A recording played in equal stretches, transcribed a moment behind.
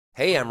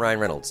Hey, I'm Ryan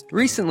Reynolds.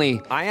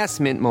 Recently, I asked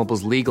Mint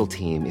Mobile's legal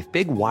team if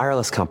big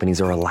wireless companies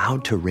are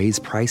allowed to raise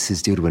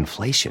prices due to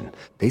inflation.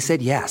 They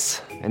said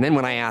yes. And then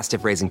when I asked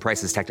if raising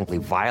prices technically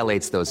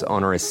violates those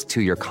onerous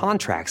two-year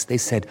contracts, they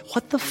said,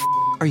 "What the f***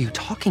 are you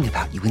talking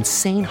about, you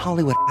insane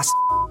Hollywood ass?"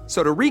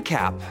 So to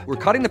recap, we're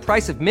cutting the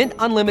price of Mint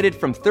Unlimited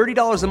from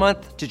 $30 a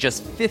month to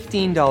just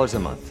 $15 a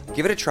month.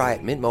 Give it a try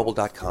at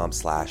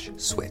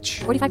mintmobile.com/switch.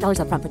 $45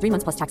 up front for 3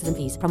 months plus taxes and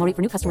fees. Promo rate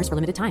for new customers for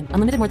limited time.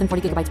 Unlimited more than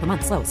 40 gigabytes per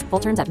month. Slows full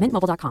terms at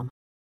mintmobile.com.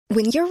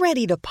 When you're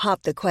ready to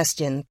pop the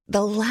question,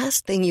 the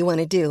last thing you want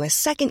to do is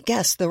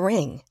second-guess the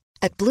ring.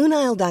 At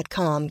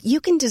BlueNile.com,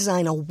 you can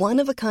design a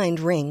one-of-a-kind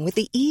ring with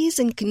the ease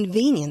and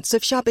convenience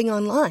of shopping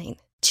online.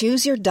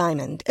 Choose your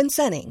diamond and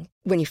setting.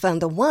 When you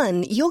find the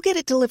one, you'll get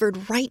it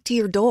delivered right to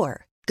your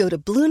door. Go to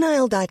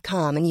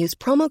BlueNile.com and use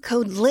promo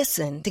code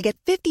LISTEN to get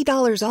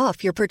 $50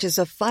 off your purchase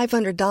of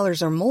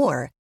 $500 or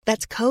more.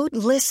 That's code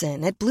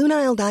LISTEN at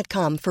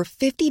BlueNile.com for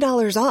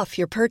 $50 off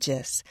your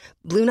purchase.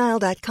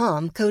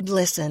 BlueNile.com, code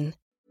LISTEN.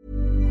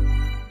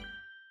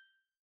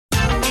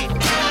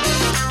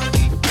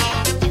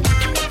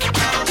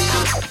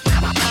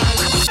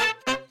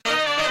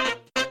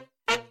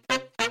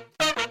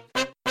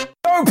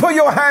 Put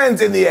your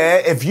hands in the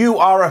air if you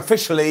are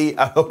officially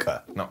a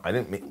hooker. No, I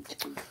didn't mean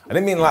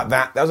like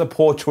that. That was a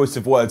poor choice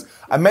of words.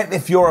 I meant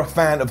if you're a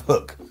fan of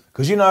Hook.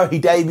 Because you know, he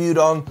debuted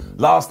on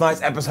last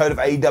night's episode of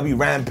AEW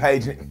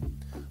Rampage.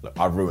 Look,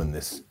 I've ruined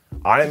this.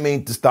 I didn't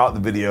mean to start the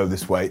video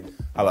this way.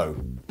 Hello,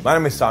 my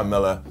name is Simon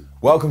Miller.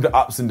 Welcome to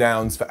Ups and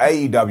Downs for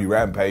AEW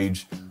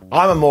Rampage.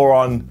 I'm a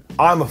moron.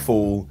 I'm a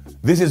fool.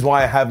 This is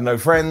why I have no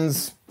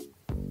friends.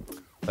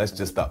 Let's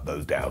just up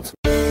those downs.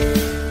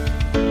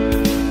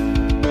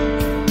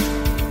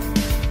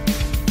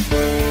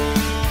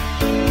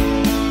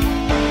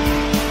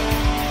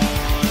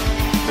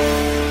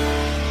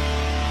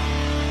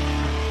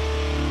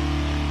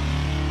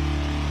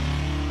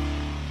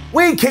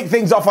 We kick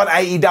things off on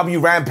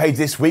AEW Rampage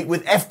this week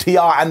with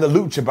FTR and the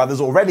Lucha Brothers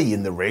already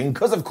in the ring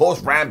because, of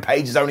course,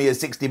 Rampage is only a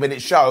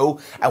 60-minute show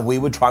and we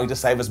were trying to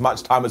save as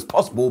much time as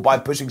possible by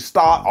pushing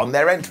start on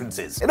their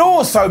entrances. It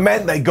also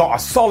meant they got a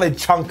solid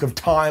chunk of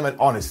time and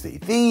honesty.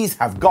 These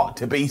have got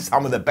to be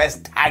some of the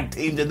best tag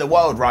teams in the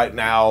world right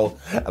now.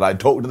 And I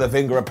talk to the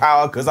finger of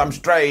power because I'm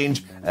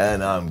strange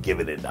and I'm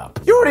giving it up.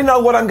 You already know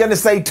what I'm going to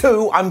say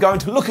too. I'm going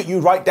to look at you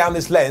right down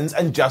this lens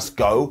and just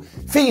go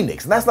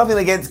Phoenix. And that's nothing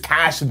against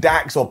Cash,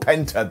 Dax or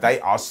Penta. They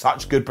are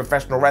such good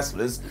professional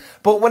wrestlers.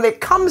 But when it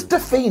comes to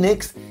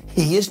Phoenix,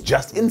 he is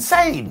just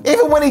insane.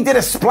 Even when he did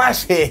a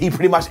splash here, he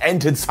pretty much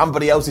entered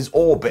somebody else's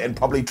orbit and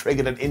probably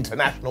triggered an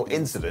international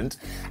incident.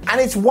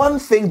 And it's one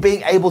thing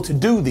being able to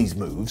do these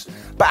moves,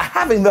 but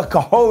having the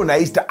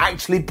cojones to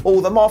actually pull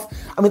them off.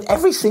 I mean,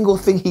 every single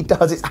thing he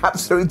does is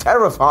absolutely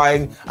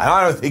terrifying, and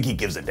I don't think he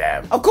gives a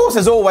damn. Of course,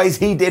 as always,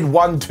 he did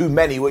one too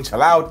many, which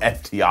allowed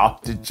FTR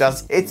to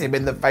just hit him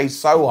in the face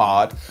so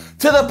hard,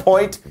 to the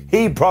point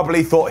he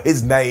probably thought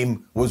his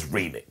name was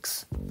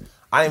Renix.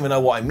 I don't even know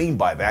what I mean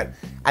by that,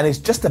 and it's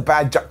just a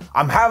bad joke.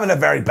 I'm having a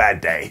very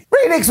bad day.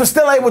 Renix was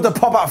still able to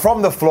pop up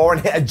from the floor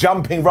and hit a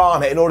jumping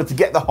Rana in order to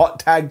get the hot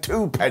tag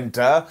to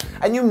Penta,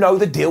 and you know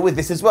the deal with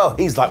this as well.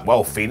 He's like,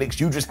 well, Phoenix,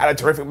 you just had a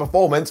terrific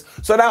performance,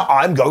 so now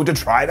I'm going to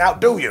try and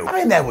outdo you. I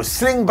mean, there was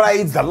Sling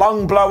Blades, the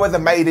Lung Blower, the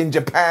Made in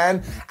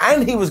Japan,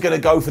 and he was going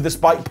to go for the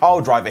Spike Pile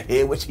Driver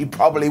here, which he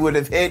probably would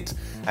have hit,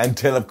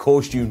 until, of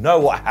course, you know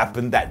what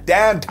happened. That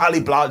damn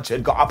Tully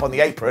Blanchard got up on the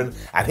apron,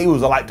 and he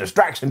was like,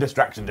 distraction.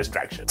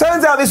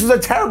 Turns out this was a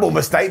terrible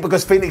mistake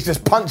because Phoenix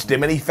just punched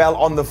him and he fell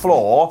on the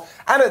floor.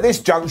 And at this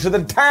juncture,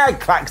 the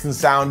tag klaxon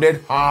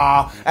sounded,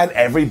 and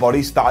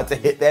everybody started to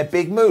hit their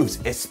big moves,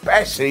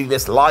 especially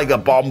this Liger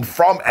Bomb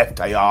from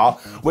FTR,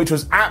 which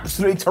was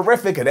absolutely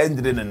terrific and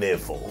ended in a near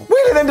fall.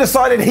 Wheeler then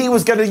decided he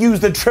was going to use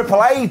the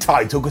AAA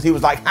title because he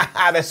was like,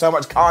 there's so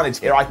much carnage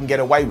here, I can get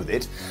away with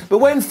it. But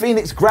when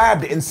Phoenix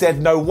grabbed it and said,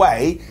 no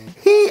way,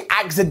 he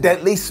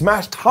accidentally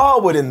smashed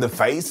Harwood in the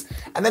face,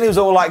 and then he was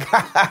all like,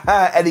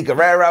 Eddie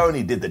Guerrero, and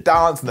he did the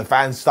dance, and the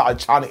fans started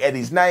chanting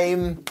Eddie's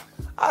name.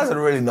 That was a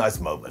really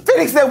nice moment.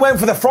 Phoenix then went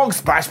for the frog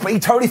splash, but he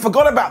totally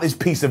forgot about this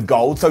piece of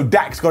gold, so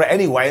Dax got it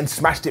anyway and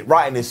smashed it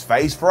right in his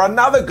face for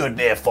another good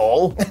near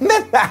fall. And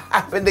then that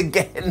happened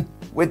again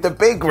with the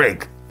big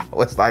rig. I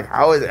was like,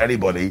 how is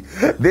anybody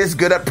this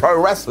good at pro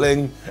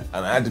wrestling?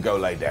 And I had to go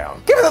lay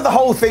down. Given that the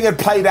whole thing had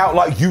played out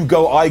like you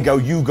go, I go,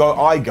 you go,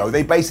 I go,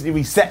 they basically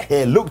reset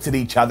here, looked at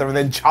each other, and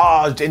then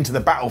charged into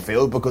the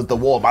battlefield because the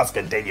war must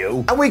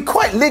continue. And we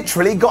quite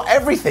literally got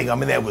everything. I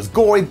mean, there was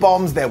gory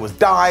bombs, there was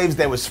dives,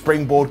 there was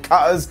springboard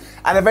cutters,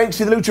 and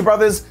eventually the Lucha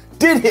Brothers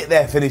did hit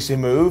their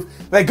finishing move.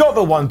 They got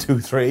the 1, 2,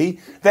 3.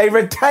 They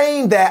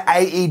retained their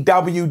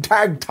AEW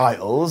tag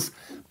titles.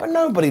 But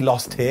nobody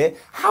lost here.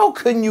 How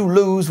can you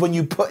lose when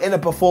you put in a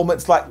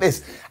performance like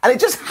this? And it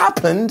just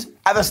happened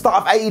at the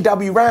start of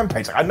AEW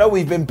Rampage. I know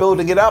we've been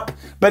building it up,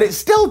 but it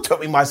still took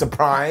me by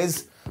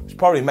surprise. which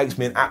probably makes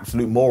me an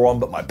absolute moron,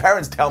 but my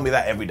parents tell me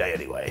that every day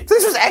anyway. So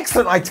this was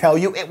excellent, I tell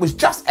you. It was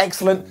just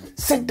excellent.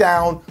 Sit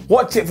down,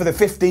 watch it for the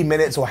 15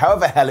 minutes or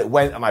however hell it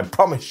went, and I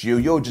promise you,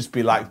 you'll just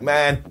be like,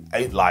 man,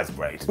 ain't life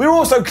great. We were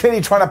also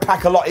clearly trying to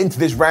pack a lot into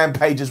this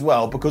Rampage as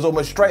well, because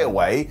almost straight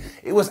away,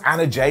 it was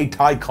Anna Jay,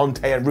 Ty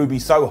Conte, and Ruby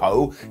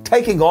Soho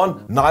taking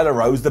on Nyla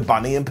Rose, the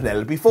Bunny, and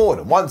Penelope Ford.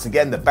 And once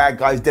again, the bad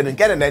guys didn't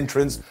get an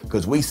entrance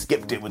because we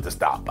skipped it with the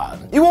start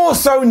button. You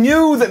also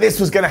knew that this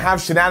was going to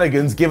have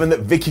shenanigans given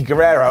that Vicky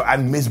Guerrero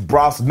and Ms.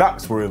 Brass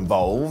Knucks were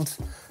involved.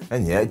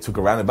 And yeah, it took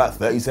around about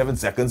 37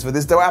 seconds for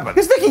this to happen.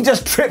 Because Vicky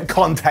just tripped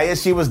Conte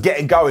as she was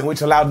getting going,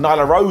 which allowed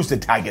Nyla Rose to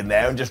tag in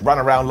there and just run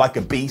around like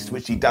a beast,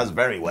 which she does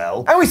very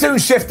well. And we soon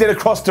shifted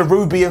across to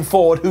Ruby and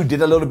Ford, who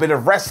did a little bit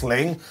of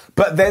wrestling,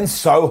 but then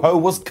Soho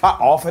was cut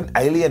off and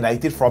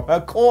alienated from her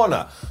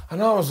corner.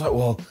 And I was like,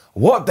 well,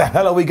 what the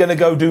hell are we going to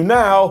go do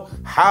now?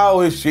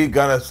 How is she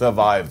going to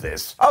survive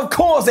this? Of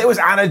course, it was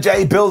Anna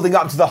Jay building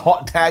up to the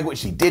hot tag, which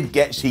she did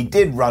get. She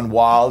did run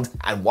wild.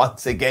 And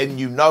once again,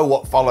 you know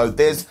what followed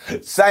this.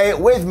 Say it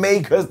with me,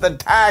 because the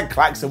tag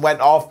klaxon went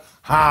off.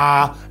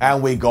 Ha!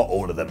 And we got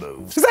all of the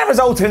moves. So that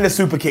resulted in a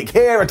super kick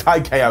here, a tie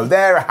KO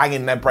there, a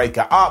hanging neck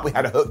breaker up, we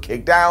had a hook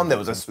kick down, there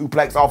was a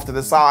suplex off to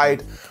the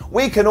side.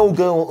 We can all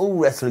go, all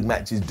wrestling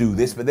matches do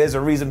this, but there's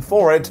a reason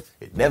for it.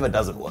 It never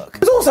doesn't work.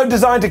 It was also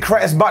designed to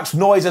create as much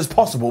noise as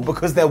possible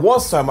because there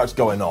was so much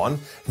going on.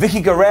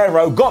 Vicky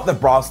Guerrero got the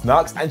Brass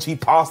Knucks and she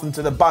passed them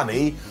to the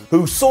Bunny,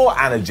 who saw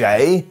Anna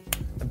Jay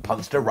and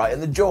punched her right in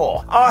the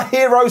jaw. Our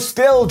hero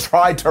still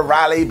tried to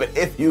rally, but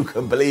if you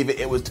can believe it,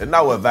 it was to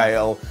no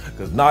avail,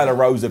 because Nyla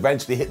Rose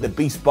eventually hit the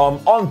Beast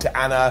Bomb onto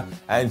Anna,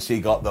 and she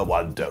got the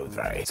 1, 2,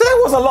 3. So there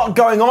was a lot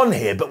going on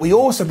here, but we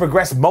also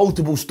progressed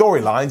multiple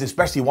storylines,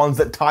 especially ones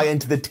that tie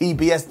into the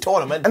TBS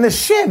tournament, and the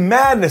sheer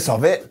madness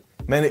of it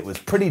meant it was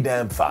pretty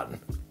damn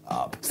fun.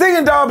 Sting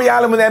and Darby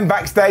Allin were then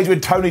backstage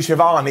with Tony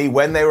Schiavone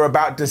when they were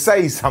about to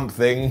say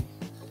something.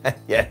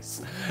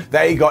 Yes,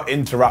 they got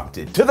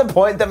interrupted, to the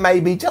point that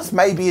maybe, just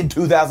maybe in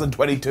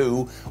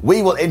 2022,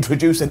 we will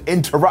introduce an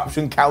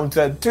interruption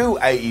counter to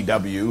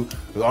AEW.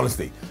 Because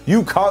honestly,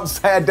 you can't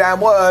say a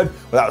damn word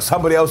without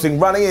somebody else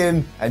running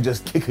in and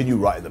just kicking you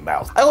right in the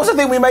mouth. I also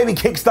think we may be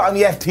kickstarting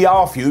the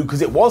FTR feud,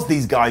 because it was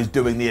these guys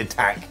doing the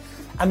attack.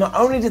 And not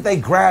only did they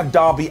grab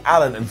Darby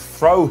Allin and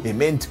throw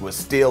him into a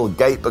steel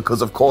gate,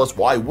 because of course,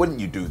 why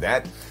wouldn't you do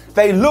that?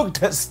 They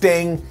looked at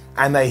Sting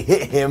and they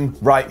hit him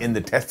right in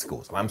the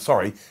testicles. And I'm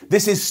sorry,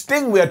 this is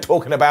Sting we are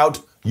talking about.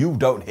 You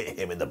don't hit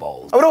him in the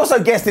balls. I would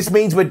also guess this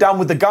means we're done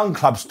with the Gun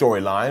Club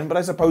storyline, but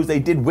I suppose they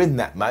did win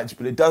that match,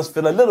 but it does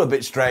feel a little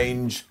bit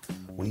strange.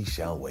 We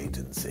shall wait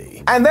and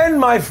see. And then,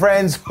 my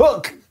friends,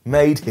 Hook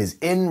made his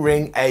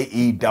in-ring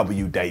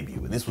AEW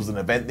debut. And this was an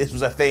event, this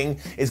was a thing.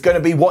 It's going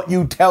to be what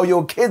you tell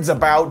your kids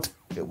about.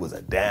 It was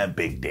a damn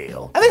big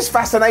deal. And this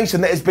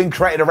fascination that has been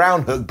created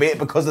around Hook, be it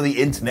because of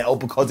the internet or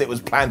because it was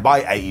planned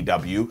by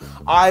AEW,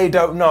 I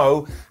don't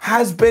know,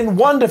 has been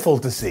wonderful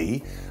to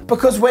see.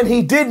 Because when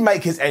he did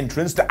make his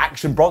entrance to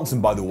Action Bronson,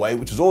 by the way,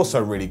 which was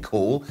also really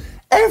cool,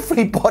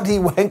 everybody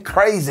went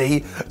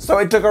crazy. So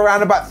it took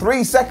around about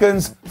 3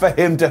 seconds for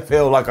him to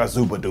feel like a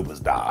super duper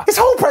star. His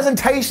whole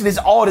presentation is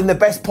odd in the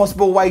best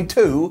possible way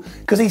too,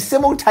 because he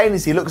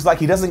simultaneously looks like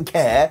he doesn't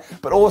care,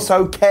 but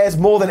also cares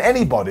more than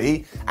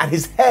anybody, and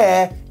his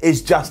hair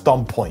is just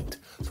on point.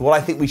 So what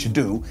I think we should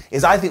do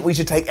is I think we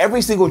should take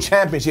every single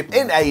championship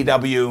in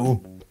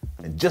AEW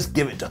and just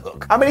give it to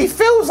Hook. I mean, he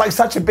feels like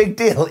such a big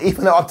deal,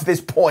 even though up to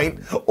this point,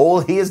 all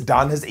he has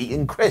done has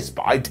eaten crisp.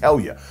 But I tell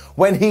you,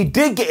 when he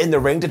did get in the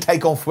ring to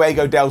take on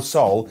Fuego del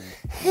Sol,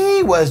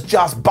 he was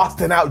just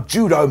busting out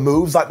judo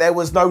moves like there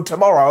was no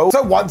tomorrow.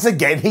 So once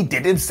again, he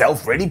did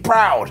himself really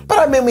proud. But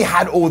I mean, we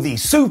had all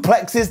these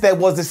suplexes, there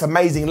was this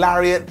amazing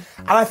lariat,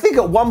 and I think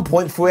at one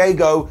point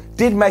Fuego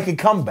did make a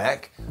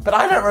comeback, but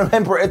I don't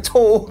remember it at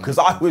all, because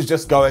I was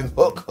just going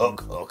Hook,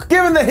 Hook, Hook.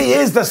 Given that he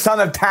is the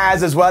son of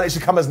Taz as well, it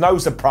should come as no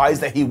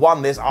surprise that he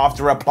won this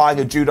after applying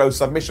a judo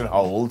submission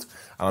hold.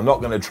 And I'm not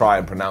going to try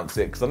and pronounce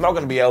it, because I'm not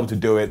going to be able to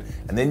do it,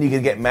 and then you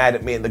can get mad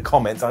at me in the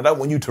comments. I don't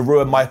want you to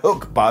ruin my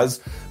Hook buzz.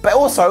 But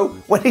also,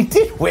 when he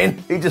did win,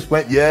 he just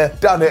went, yeah,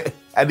 done it,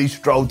 and he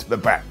strolled to the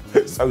back.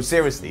 So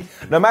seriously,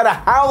 no matter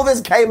how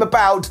this came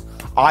about,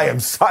 I am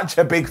such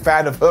a big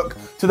fan of Hook,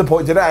 to the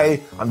point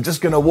today, I'm just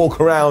going to walk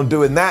around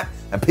doing that,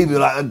 and people are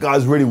like, that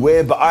guy's really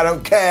weird, but I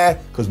don't care,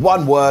 because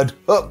one word,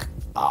 Hook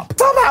up.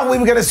 Somehow we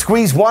were going to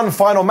squeeze one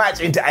final match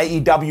into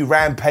AEW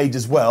Rampage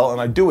as well, and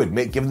I do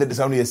admit, given that it's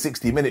only a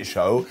 60-minute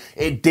show,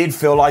 it did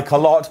feel like a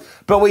lot,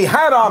 but we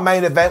had our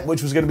main event,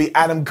 which was going to be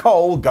Adam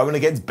Cole going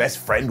against best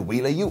friend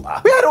Wheeler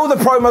Yuta. We had all the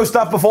promo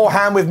stuff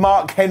beforehand with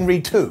Mark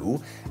Henry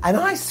too, and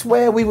I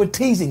swear we were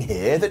teasing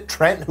here that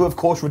Trent, who of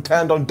course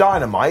returned on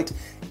Dynamite,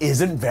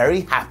 isn't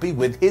very happy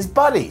with his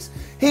buddies.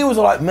 He was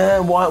like,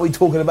 man, why aren't we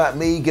talking about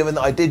me, given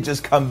that I did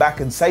just come back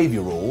and save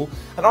you all?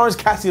 And Orange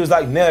Cassidy was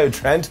like, no,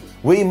 Trent,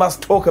 we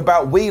must talk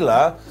about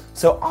Wheeler.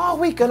 So are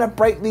we going to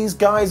break these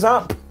guys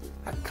up?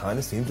 That kind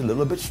of seems a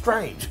little bit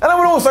strange. And I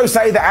would also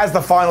say that as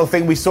the final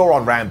thing we saw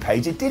on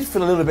Rampage, it did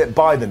feel a little bit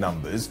by the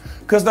numbers,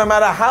 because no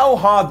matter how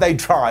hard they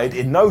tried,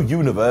 in no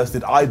universe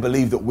did I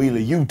believe that Wheeler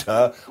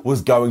Yuta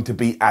was going to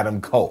beat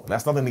Adam Cole. And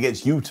that's nothing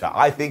against Yuta.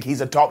 I think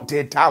he's a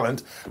top-tier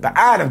talent, but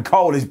Adam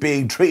Cole is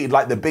being treated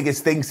like the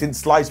biggest thing since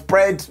sliced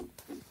bread.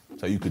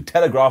 So you could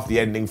telegraph the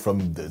ending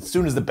from as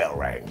soon as the bell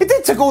rang. It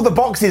did tick all the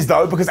boxes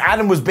though, because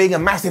Adam was being a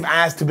massive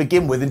ass to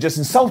begin with and just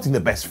insulting the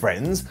best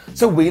friends.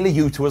 So Wheeler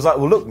Yuta was like,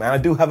 well look man, I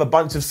do have a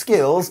bunch of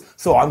skills,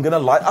 so I'm gonna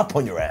light up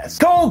on your ass.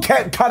 Cole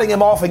kept cutting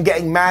him off and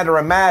getting madder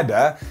and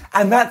madder,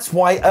 and that's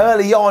why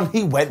early on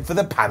he went for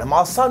the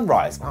Panama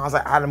Sunrise. And I was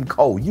like, Adam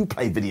Cole, you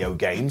play video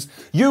games,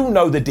 you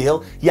know the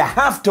deal, you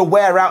have to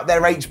wear out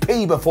their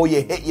HP before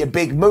you hit your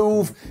big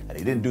move, and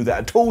he didn't do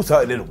that at all,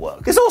 so it didn't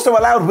work. This also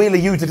allowed Wheeler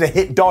Yuta to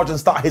hit dodge and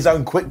start his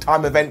own quick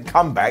time event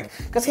comeback,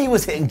 because he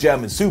was hitting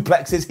German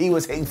suplexes, he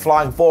was hitting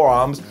flying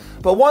forearms,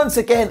 but once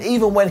again,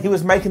 even when he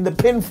was making the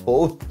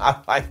pinfall, I'm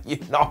like,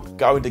 you're not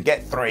going to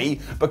get 3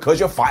 because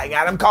you're fighting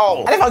Adam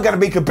Cole. And if I'm going to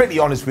be completely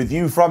honest with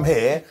you, from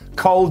here,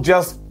 Cole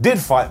just did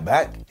fight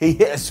back, he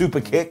hit a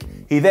super kick,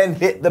 he then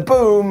hit the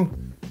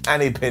boom,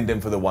 and he pinned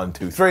him for the 1,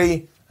 2,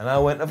 3, and I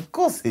went, of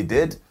course he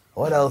did.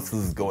 What else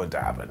is going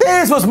to happen?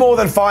 This was more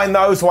than fine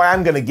though, so I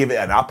am going to give it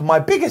an up. My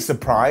biggest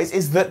surprise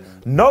is that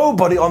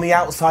nobody on the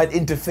outside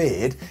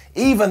interfered,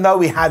 even though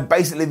we had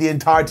basically the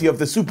entirety of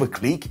the Super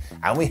Clique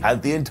and we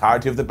had the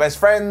entirety of the Best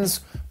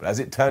Friends. But as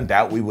it turned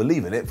out, we were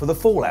leaving it for the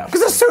Fallout.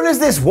 Because as soon as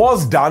this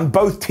was done,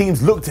 both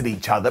teams looked at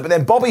each other, but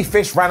then Bobby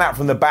Fish ran out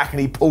from the back and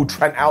he pulled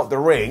Trent out the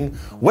ring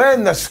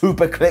when the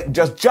Super Clique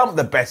just jumped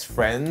the Best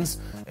Friends.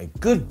 And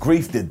good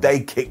grief did they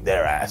kick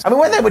their ass. I mean,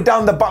 when they were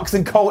done, the Bucks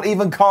and Cole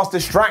even cast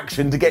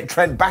distraction to get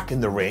Trent back in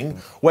the ring,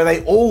 where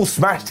they all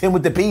smashed him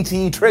with the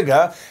BTE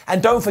trigger.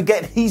 And don't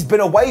forget, he's been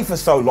away for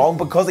so long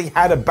because he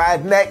had a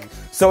bad neck,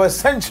 so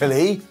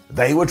essentially,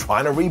 they were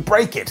trying to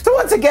re-break it. So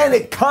once again,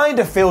 it kind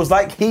of feels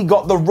like he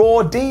got the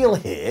raw deal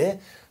here,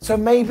 so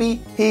maybe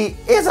he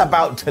is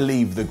about to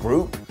leave the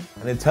group.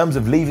 And in terms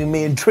of leaving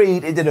me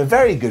intrigued, it did a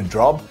very good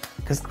job,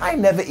 because I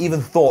never even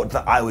thought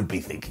that I would be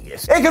thinking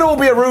it. It could all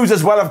be a ruse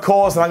as well, of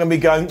course, and I'm going to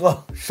be going,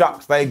 oh,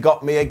 shucks, they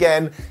got me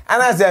again.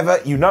 And as ever,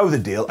 you know the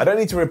deal. I don't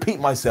need to repeat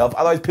myself,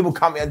 otherwise people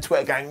come me on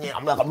Twitter going, yeah,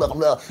 blah, blah,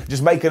 blah,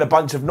 just making a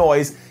bunch of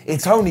noise.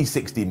 It's only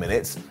 60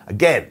 minutes.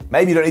 Again,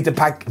 maybe you don't need to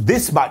pack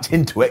this much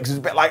into it, because it's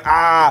a bit like,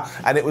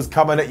 and it was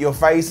coming at your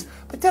face.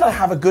 But did I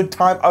have a good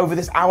time over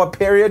this hour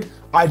period?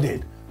 I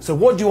did. So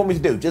what do you want me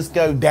to do? Just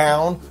go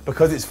down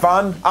because it's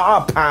fun?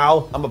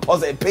 Pal, I'm a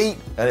positive Pete,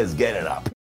 and let's get it up.